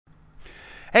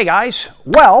Hey guys,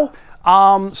 well,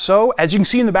 so as you can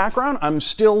see in the background, I'm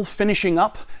still finishing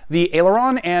up the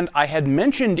Aileron, and I had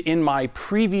mentioned in my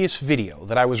previous video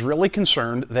that I was really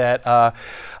concerned that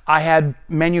I had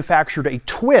manufactured a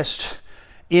twist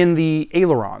in the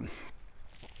Aileron.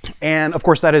 And of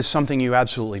course that is something you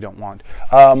absolutely don't want.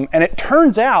 And it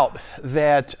turns out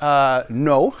that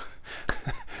no,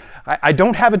 I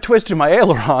don't have a twist in my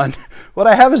Aileron. What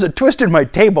I have is a twist in my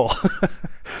table.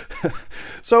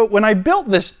 So when I built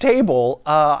this table,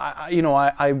 I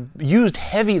used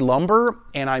heavy lumber,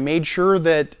 and I made sure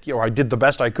that, I did the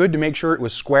best I could to make sure it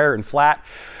was square and flat.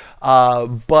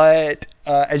 But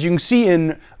as you can see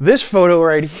in this photo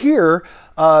right here,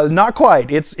 not quite.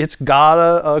 It's got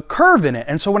a curve in it.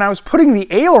 And so when I was putting the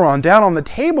Aileron down on the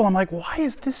table, I'm like, why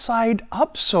is this side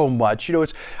up so much? It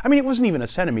wasn't even a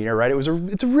centimeter, right?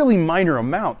 It's a really minor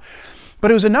amount. But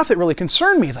it was enough that really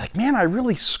concerned me. Like, man, I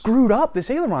really screwed up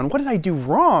this Aileron. What did I do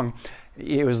wrong?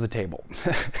 It was the table.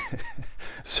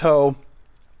 So,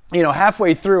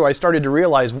 halfway through, I started to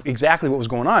realize exactly what was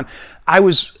going on. I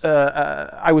was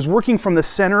working from the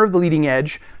center of the leading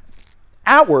edge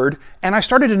outward, and I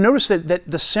started to notice that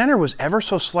the center was ever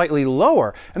so slightly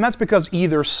lower. And that's because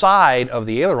either side of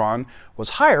the Aileron was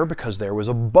higher because there was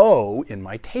a bow in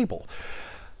my table.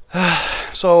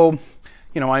 So,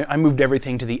 I moved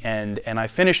everything to the end, and I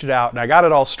finished it out, and I got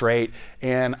it all straight,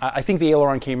 and I think the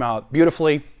Aileron came out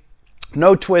beautifully.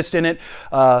 No twist in it.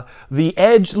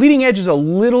 The leading edge is a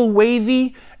little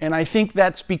wavy, and I think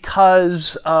that's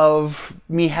because of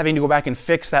me having to go back and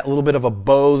fix that little bit of a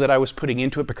bow that I was putting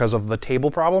into it because of the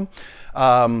table problem.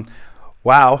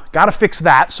 Wow, gotta fix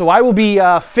that. So I will be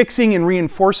fixing and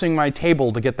reinforcing my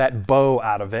table to get that bow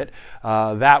out of it.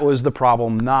 That was the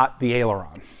problem, not the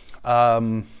Aileron.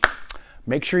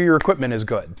 Make sure your equipment is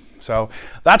good. So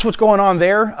that's what's going on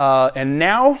there. And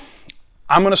now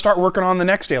I'm going to start working on the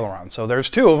next Aileron. So there's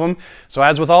two of them. So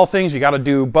as with all things, you got to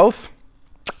do both.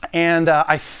 And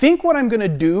I think what I'm going to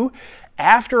do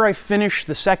after I finish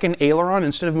the second Aileron,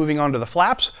 instead of moving on to the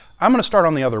flaps, I'm going to start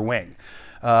on the other wing.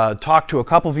 Talked to a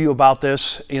couple of you about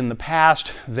this in the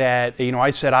past that, I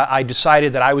said I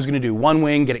decided that I was going to do one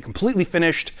wing, get it completely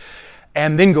finished,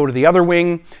 and then go to the other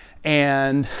wing.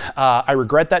 And I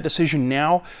regret that decision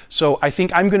now. So I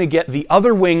think I'm going to get the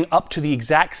other wing up to the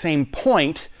exact same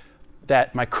point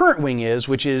that my current wing is,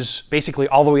 which is basically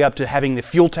all the way up to having the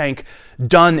fuel tank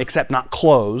done except not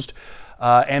closed.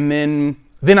 And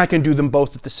then I can do them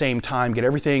both at the same time, get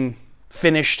everything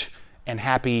finished and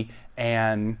happy,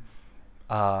 and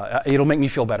it'll make me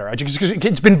feel better.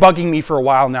 It's been bugging me for a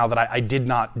while now that I did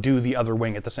not do the other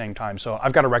wing at the same time. So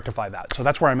I've got to rectify that. So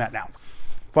that's where I'm at now.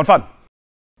 Fun.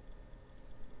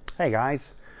 Hey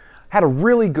guys, had a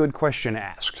really good question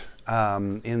asked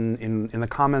in the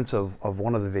comments of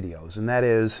one of the videos, and that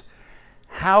is,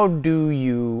 how do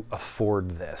you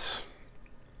afford this?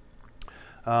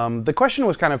 The question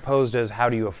was kind of posed as, how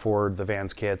do you afford the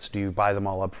Vans kits? Do you buy them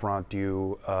all up front?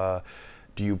 Do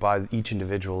you buy each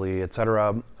individually,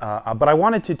 etc.? But I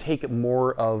wanted to take it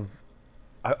more of,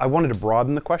 I wanted to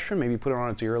broaden the question, maybe put it on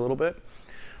its ear a little bit,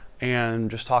 and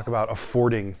just talk about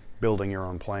affording building your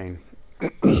own plane.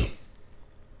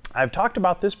 I've talked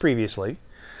about this previously,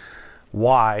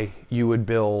 why you would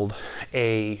build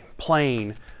a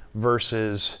plane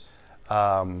versus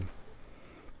just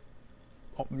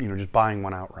buying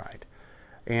one outright.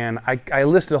 And I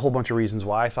listed a whole bunch of reasons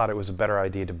why I thought it was a better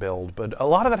idea to build, but a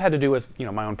lot of that had to do with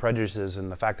my own prejudices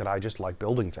and the fact that I just like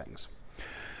building things.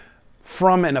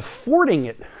 From an affording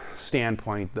it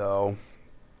standpoint, though,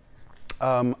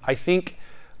 I think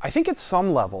at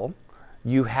some level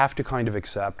you have to kind of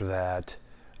accept that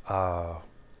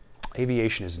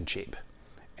aviation isn't cheap.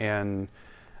 And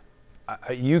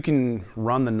you can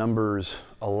run the numbers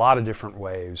a lot of different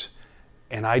ways,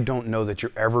 and I don't know that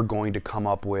you're ever going to come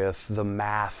up with the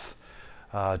math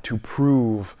to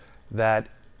prove that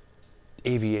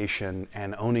aviation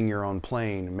and owning your own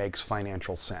plane makes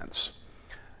financial sense.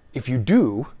 If you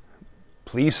do,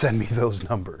 please send me those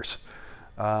numbers.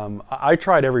 I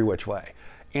tried every which way.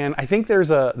 And I think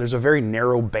there's a very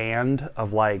narrow band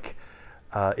of, like,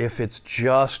 if it's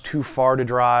just too far to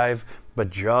drive, but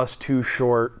just too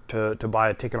short to buy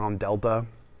a ticket on Delta,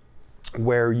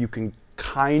 where you can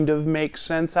kind of make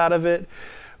sense out of it,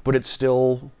 but it's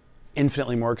still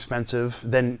infinitely more expensive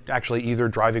than actually either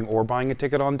driving or buying a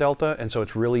ticket on Delta. And so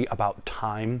it's really about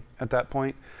time at that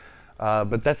point.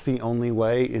 But that's the only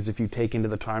way, is if you take into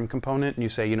the time component and you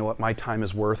say, you know what, my time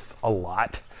is worth a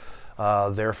lot.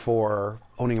 Therefore,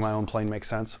 owning my own plane makes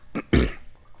sense.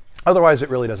 Otherwise, it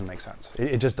really doesn't make sense.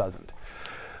 It just doesn't.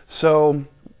 So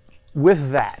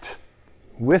with that,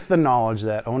 with the knowledge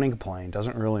that owning a plane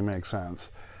doesn't really make sense,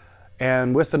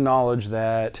 and with the knowledge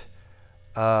that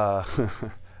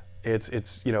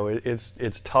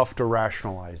it's tough to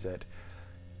rationalize it.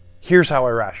 Here's how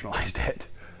I rationalized it.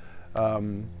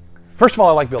 First of all,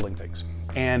 I like building things,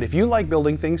 and if you like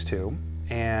building things too,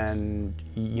 and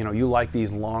you like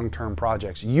these long-term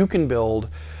projects, you can build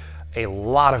a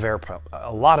lot of aircraft,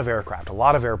 a lot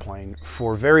of airplane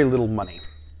for very little money.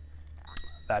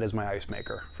 That is my ice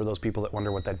maker, for those people that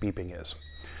wonder what that beeping is.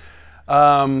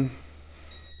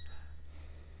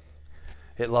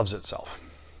 It loves itself.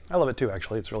 I love it too,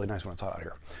 actually. It's really nice when it's hot out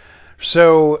here.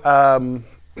 So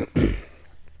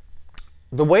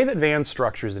the way that Vans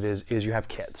structures it is you have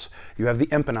kits. You have the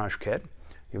empennage kit,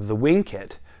 you have the wing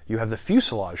kit, you have the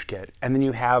fuselage kit, and then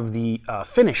you have the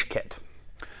finish kit.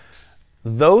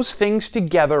 Those things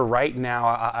together right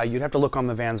now, you'd have to look on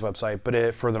the Vans website,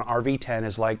 but for the RV-10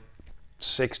 is like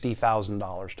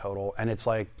 $60,000 total, and it's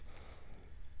like,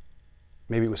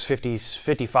 maybe it was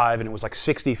 55 and it was like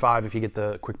 65 if you get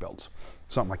the quick builds.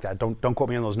 Something like that. Don't quote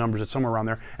me on those numbers, it's somewhere around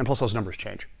there, and plus those numbers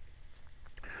change.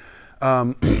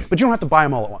 But you don't have to buy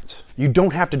them all at once. You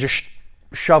don't have to just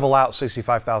shovel out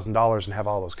 $65,000 and have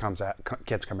all those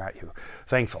kits come at you,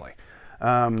 thankfully.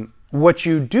 What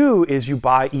you do is you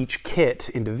buy each kit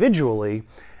individually,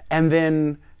 and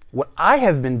then what I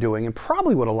have been doing, and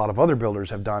probably what a lot of other builders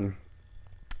have done,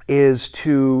 is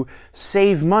to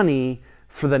save money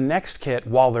for the next kit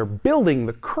while they're building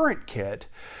the current kit,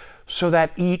 so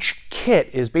that each kit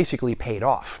is basically paid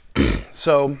off.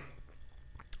 So,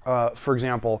 for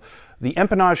example, the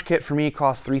empennage kit for me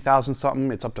cost $3,000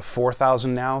 something. It's up to $4,000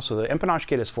 now. So the empennage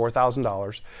kit is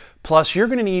 $4,000. Plus, you're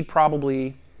going to need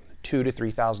probably $2,000 to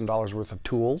 $3,000 worth of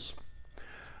tools.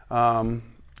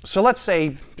 So let's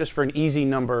say, just for an easy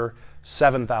number,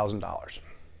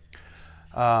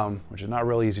 $7,000, which is not a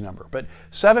real easy number, but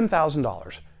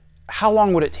 $7,000. How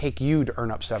long would it take you to earn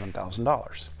up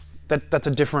 $7,000? That's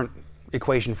a different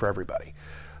equation for everybody.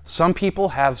 Some people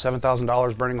have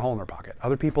 $7,000 burning a hole in their pocket.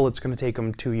 Other people, it's going to take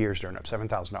them 2 years to earn up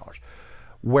 $7,000.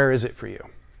 Where is it for you?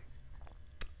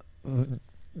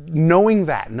 Knowing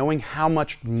that, knowing how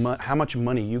much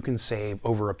money you can save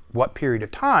over what period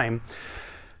of time,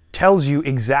 tells you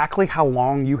exactly how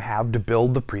long you have to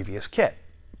build the previous kit,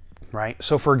 right?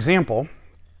 So, for example,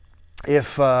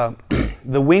 if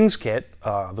the wings kit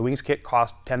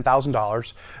cost $10,000, I'm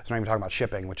not even talking about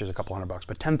shipping, which is a couple $100,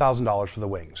 but $10,000 for the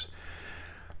wings.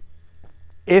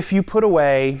 If you put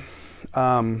away,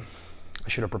 I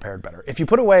should have prepared better. If you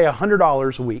put away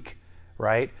 $100 a week,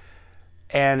 right,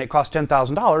 and it costs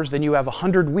 $10,000, then you have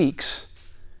 100 weeks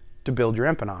to build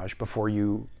your empennage before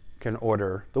you can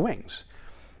order the wings.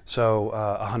 So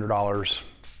 $100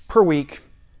 per week.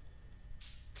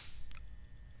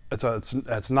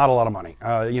 It's not a lot of money.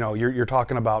 You're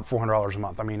talking about $400 a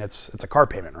month. I mean, it's a car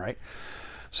payment, right?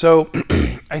 So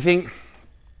I think,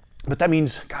 but that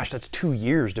means, gosh, that's 2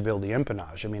 years to build the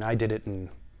empennage. I mean, I did it in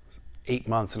 8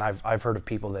 months, and I've heard of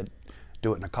people that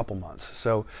do it in a couple months.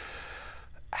 So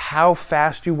how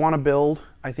fast you want to build,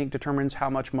 I think, determines how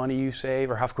much money you save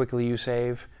or how quickly you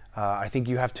save. I think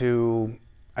you have to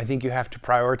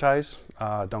prioritize.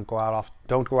 Don't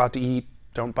go out to eat.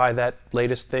 Don't buy that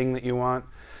latest thing that you want.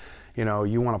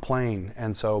 You want a plane,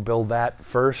 and so build that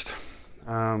first.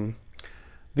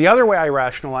 The other way I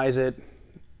rationalize it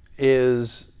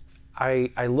is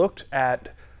I looked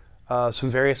at some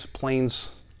various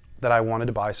planes that I wanted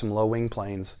to buy, some low-wing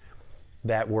planes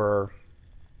that were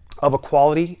of a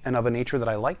quality and of a nature that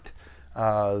I liked.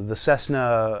 The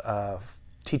Cessna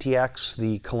TTX,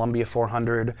 the Columbia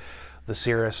 400, the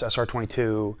Cirrus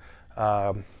SR-22,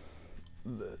 a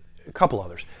couple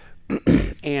others.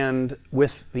 And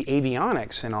with the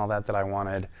avionics and all that I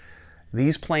wanted,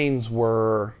 these planes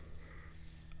were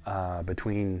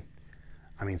between,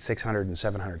 $600,000 and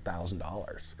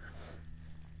 $700,000.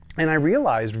 And I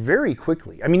realized very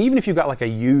quickly, even if you got like a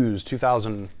used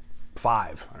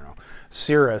 2005,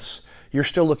 Cirrus, you're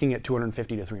still looking at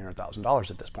 $250,000 to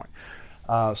 $300,000 at this point.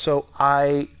 So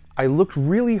I looked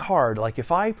really hard, like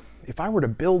if I were to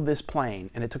build this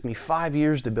plane, and it took me 5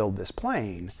 years to build this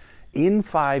plane, in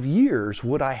 5 years,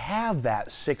 would I have that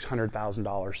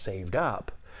 $600,000 saved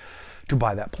up to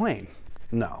buy that plane?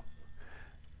 No.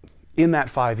 In that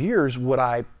 5 years, would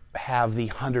I have the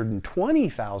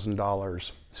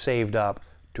 $120,000 saved up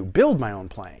to build my own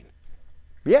plane?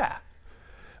 Yeah.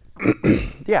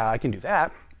 Yeah, I can do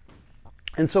that.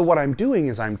 And so what I'm doing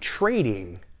is I'm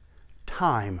trading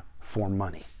time for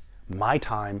money. My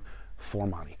time for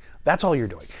money. That's all you're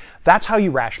doing. That's how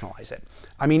you rationalize it.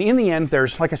 I mean, in the end,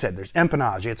 there's, like I said, there's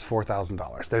empennage, it's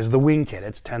 $4,000. There's the wing kit,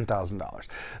 it's $10,000.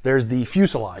 There's the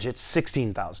fuselage, it's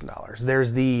 $16,000.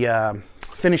 There's the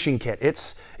finishing kit,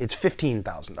 it's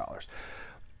 $15,000.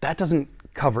 That doesn't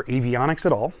cover avionics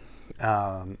at all,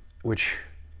 which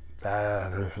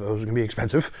those can be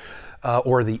expensive.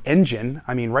 Or the engine.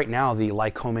 I mean, right now the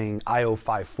Lycoming IO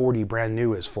 540 brand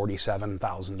new is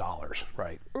 $47,000,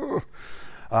 right?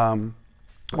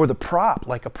 Or the prop,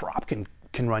 like a prop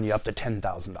can run you up to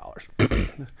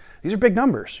 $10,000. These are big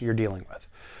numbers you're dealing with.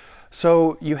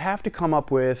 So you have to come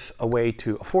up with a way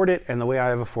to afford it, and the way I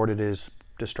have afforded it is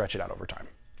to stretch it out over time.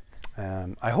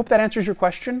 I hope that answers your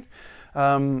question.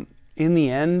 In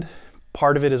the end,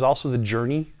 part of it is also the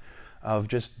journey of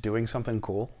just doing something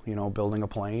cool, you know, building a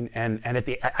plane. And at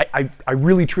the, I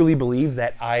really truly believe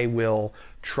that I will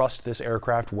trust this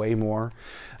aircraft way more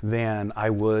than I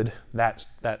would that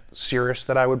Cirrus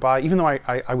that I would buy, even though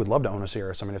I would love to own a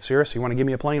Cirrus. I mean, if Cirrus, you want to give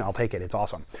me a plane, I'll take it, it's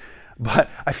awesome. But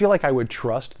I feel like I would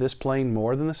trust this plane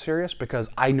more than the Cirrus because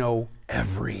I know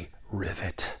every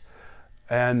rivet.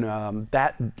 And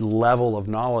that level of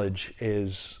knowledge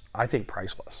is, I think,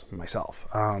 priceless myself.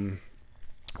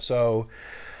 So,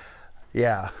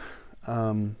 yeah,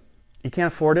 you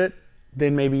can't afford it,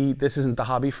 then maybe this isn't the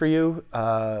hobby for you.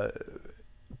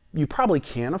 You probably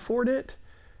can afford it.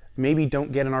 Maybe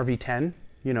don't get an RV-10.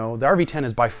 You know, the RV-10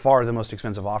 is by far the most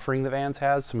expensive offering that Vans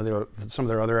has. Some of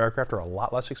their other aircraft are a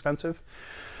lot less expensive.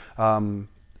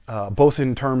 Both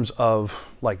in terms of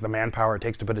like the manpower it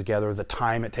takes to put it together, the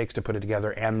time it takes to put it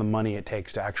together, and the money it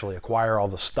takes to actually acquire all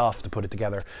the stuff to put it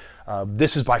together.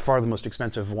 This is by far the most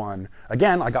expensive one.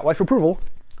 Again, I got wife approval.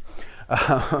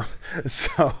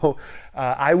 So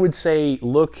I would say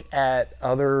look at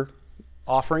other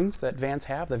offerings that Vans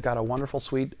have. They've got a wonderful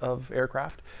suite of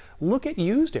aircraft. Look at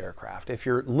used aircraft. If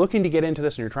you're looking to get into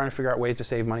this and you're trying to figure out ways to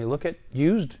save money, look at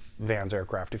used Vans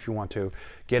aircraft if you want to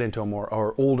get into a more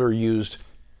or older used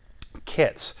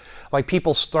kits. Like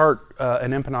people start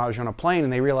an empennage on a plane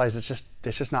and they realize it's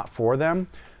just not for them.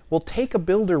 Well, take a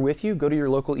builder with you, go to your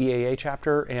local EAA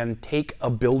chapter and take a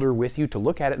builder with you to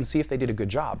look at it and see if they did a good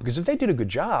job. Because if they did a good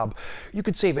job, you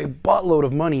could save a buttload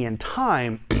of money and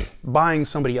time buying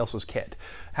somebody else's kit.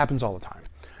 Happens all the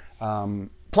time.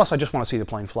 Plus, I just want to see the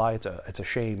plane fly. It's a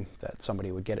shame that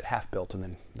somebody would get it half built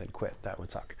and then quit. That would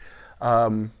suck.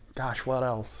 Gosh, what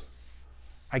else?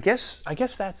 I guess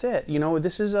that's it. You know,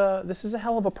 this is a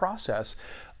hell of a process.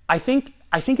 I think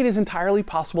it is entirely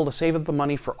possible to save up the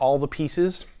money for all the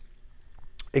pieces,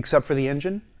 except for the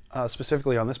engine,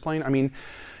 specifically on this plane. I mean,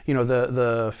 you know,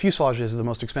 the fuselage is the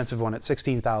most expensive one at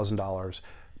 $16,000.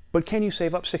 But can you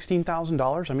save up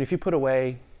 $16,000? I mean, if you put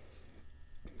away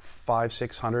 $500,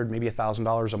 $600, maybe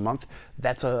 $1,000 a month,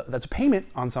 that's a payment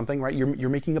on something, right? You're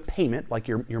making a payment, like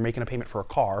you're making a payment for a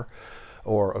car,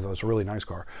 or although it's a really nice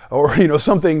car, or you know,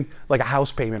 something like a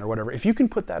house payment or whatever. If you can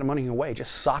put that money away,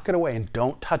 just sock it away and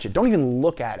don't touch it. Don't even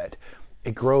look at it.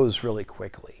 It grows really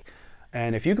quickly.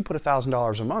 And if you could put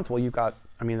 $1,000 a month, well, you've got,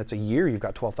 I mean, that's a year, you've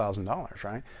got $12,000,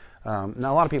 right?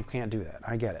 Now, a lot of people can't do that.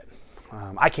 I get it.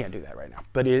 I can't do that right now.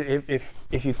 But if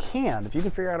you can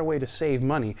figure out a way to save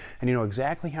money and you know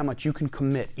exactly how much you can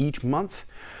commit each month,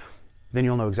 then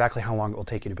you'll know exactly how long it will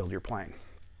take you to build your plane.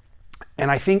 And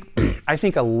I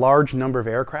think a large number of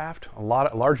aircraft, a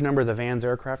large number of the Vans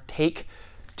aircraft take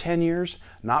 10 years,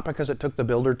 not because it took the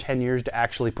builder 10 years to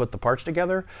actually put the parts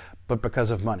together, but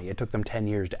because of money. It took them 10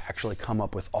 years to actually come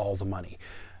up with all the money.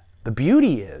 The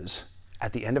beauty is,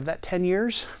 at the end of that 10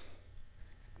 years,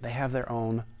 they have their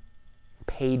own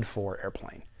paid-for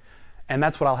airplane. And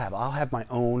that's what I'll have. I'll have my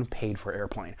own paid-for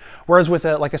airplane. Whereas with,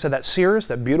 like I said, that Cirrus,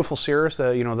 that beautiful Cirrus,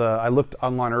 I looked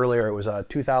online earlier, it was a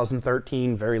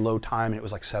 2013, very low time, and it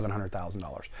was like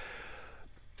 $700,000.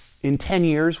 In 10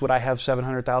 years, would I have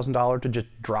 $700,000 to just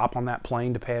drop on that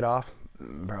plane to pay it off?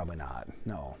 Probably not,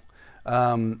 no.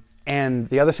 And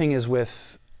the other thing is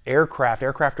with aircraft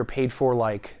are paid for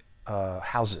like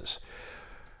houses.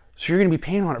 So you're gonna be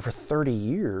paying on it for 30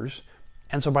 years.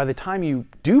 And so by the time you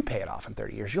do pay it off in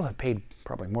 30 years, you'll have paid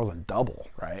probably more than double,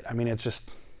 right? I mean, it's just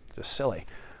silly.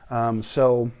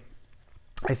 So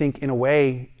I think in a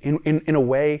way,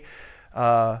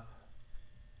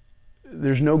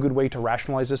 there's no good way to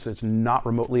rationalize this. It's not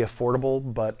remotely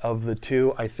affordable, but of the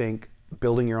two, I think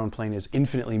building your own plane is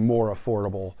infinitely more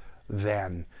affordable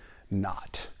than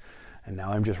not. And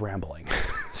now I'm just rambling.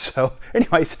 So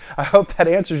anyways, I hope that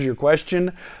answers your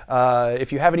question.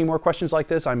 If you have any more questions like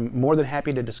this, I'm more than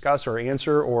happy to discuss or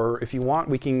answer, or if you want,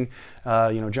 we can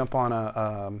jump on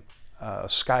a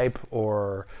Skype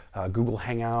or Google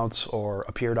Hangouts or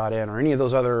Appear.in or any of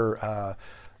those other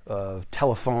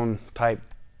telephone type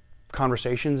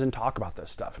conversations and talk about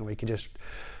this stuff, and we can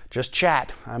just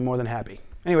chat. I'm more than happy.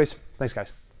 Anyways, thanks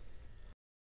guys.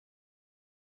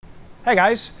 Hey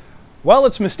guys. Well,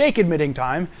 it's mistake admitting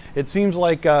time. It seems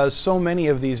like so many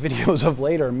of these videos of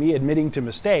late are me admitting to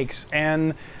mistakes,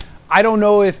 and I don't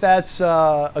know if that's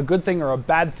a good thing or a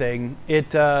bad thing.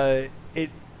 In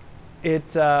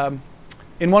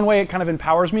one way, it kind of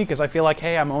empowers me because I feel like,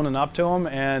 hey, I'm owning up to them,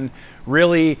 and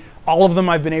really all of them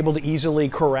I've been able to easily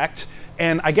correct.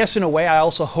 And I guess in a way, I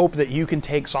also hope that you can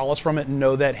take solace from it and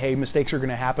know that, hey, mistakes are going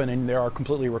to happen and they are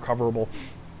completely recoverable.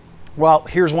 Well,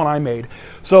 here's one I made.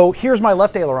 So here's my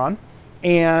left aileron,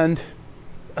 and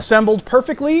assembled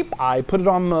perfectly. I put it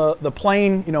on the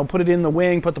plane, you know, put it in the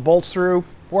wing, put the bolts through,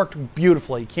 worked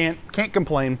beautifully. Can't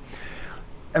complain.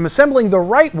 I'm assembling the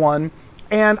right one,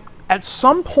 and at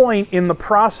some point in the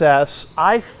process,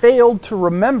 I failed to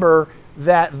remember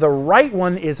that the right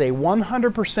one is a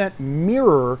 100%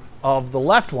 mirror of the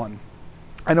left one.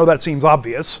 I know that seems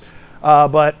obvious,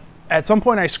 but at some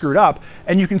point I screwed up,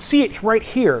 and you can see it right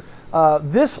here.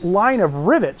 This line of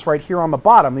rivets right here on the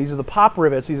bottom, these are the pop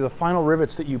rivets, these are the final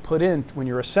rivets that you put in when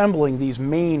you're assembling these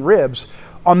main ribs.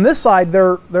 On this side,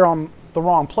 they're on the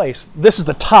wrong place. This is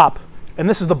the top, and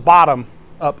this is the bottom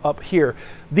up here.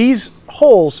 These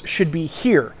holes should be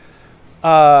here.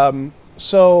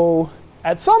 So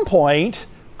at some point,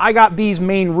 I got these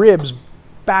main ribs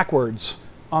backwards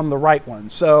on the right one.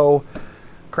 So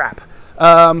crap.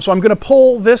 So I'm going to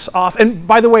pull this off. And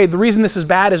by the way, the reason this is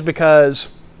bad is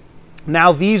because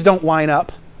now these don't line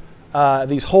up.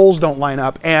 These holes don't line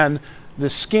up, and the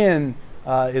skin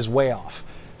is way off.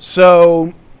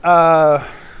 So,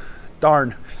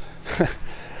 darn.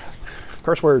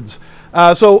 Curse words.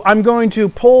 So I'm going to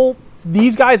pull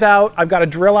these guys out. I've got to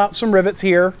drill out some rivets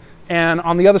here, and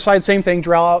on the other side, same thing,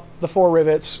 drill out the 4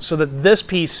 rivets so that this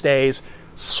piece stays.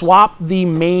 Swap the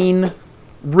main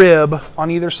rib on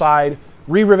either side,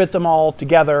 re-rivet them all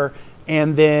together,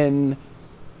 and then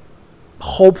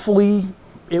hopefully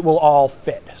it will all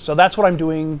fit. So that's what I'm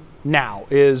doing now,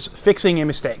 is fixing a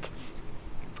mistake.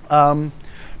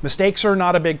 Mistakes are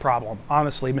not a big problem,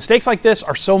 honestly. Mistakes like this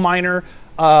are so minor.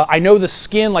 I know the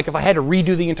skin, like if I had to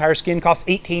redo the entire skin, costs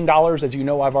 $18. As you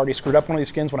know, I've already screwed up one of these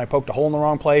skins when I poked a hole in the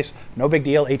wrong place. No big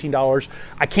deal, $18.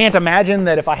 I can't imagine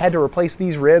that if I had to replace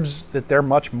these ribs that they're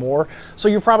much more. So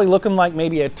you're probably looking like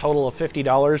maybe a total of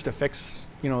 $50 to fix,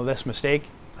 you know, this mistake.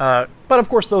 But of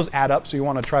course those add up, so you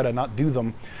want to try to not do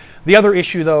them. The other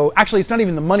issue though, actually it's not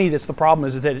even the money that's the problem,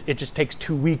 is that it just takes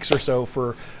 2 weeks or so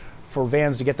for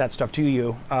vans to get that stuff to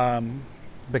you.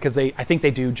 Because I think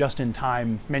they do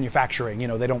just-in-time manufacturing. You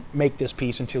know, they don't make this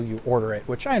piece until you order it,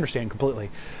 which I understand completely.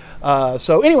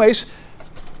 So anyways,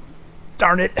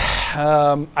 darn it.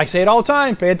 I say it all the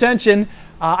time, pay attention.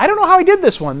 I don't know how I did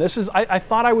this one. I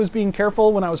thought I was being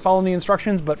careful when I was following the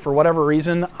instructions, but for whatever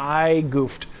reason, I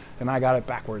goofed and I got it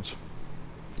backwards.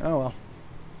 Oh well.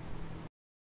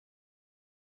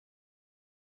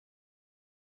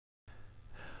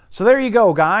 So there you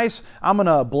go, guys. I'm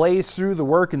gonna blaze through the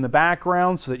work in the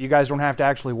background so that you guys don't have to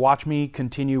actually watch me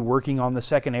continue working on the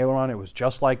second aileron. It was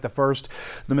just like the first.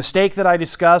 The mistake that I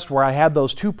discussed where I had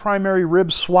those 2 primary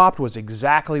ribs swapped was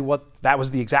exactly that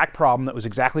was the exact problem. That was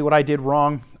exactly what I did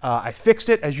wrong. I fixed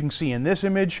it, as you can see in this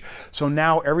image. So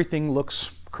now everything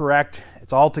looks correct.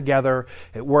 It's all together,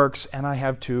 it works, and I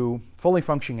have 2 fully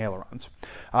functioning ailerons.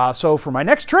 So for my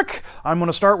next trick, I'm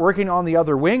gonna start working on the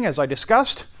other wing as I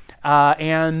discussed.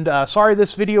 Sorry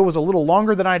this video was a little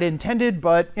longer than I'd intended,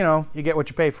 but you know, you get what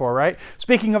you pay for, right?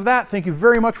 Speaking of that, thank you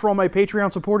very much for all my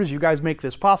Patreon supporters. You guys make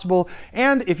this possible.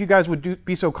 And if you guys would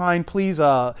be so kind, please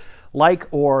like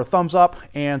or thumbs up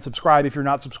and subscribe if you're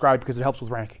not subscribed, because it helps with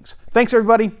rankings. Thanks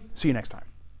everybody. See you next time.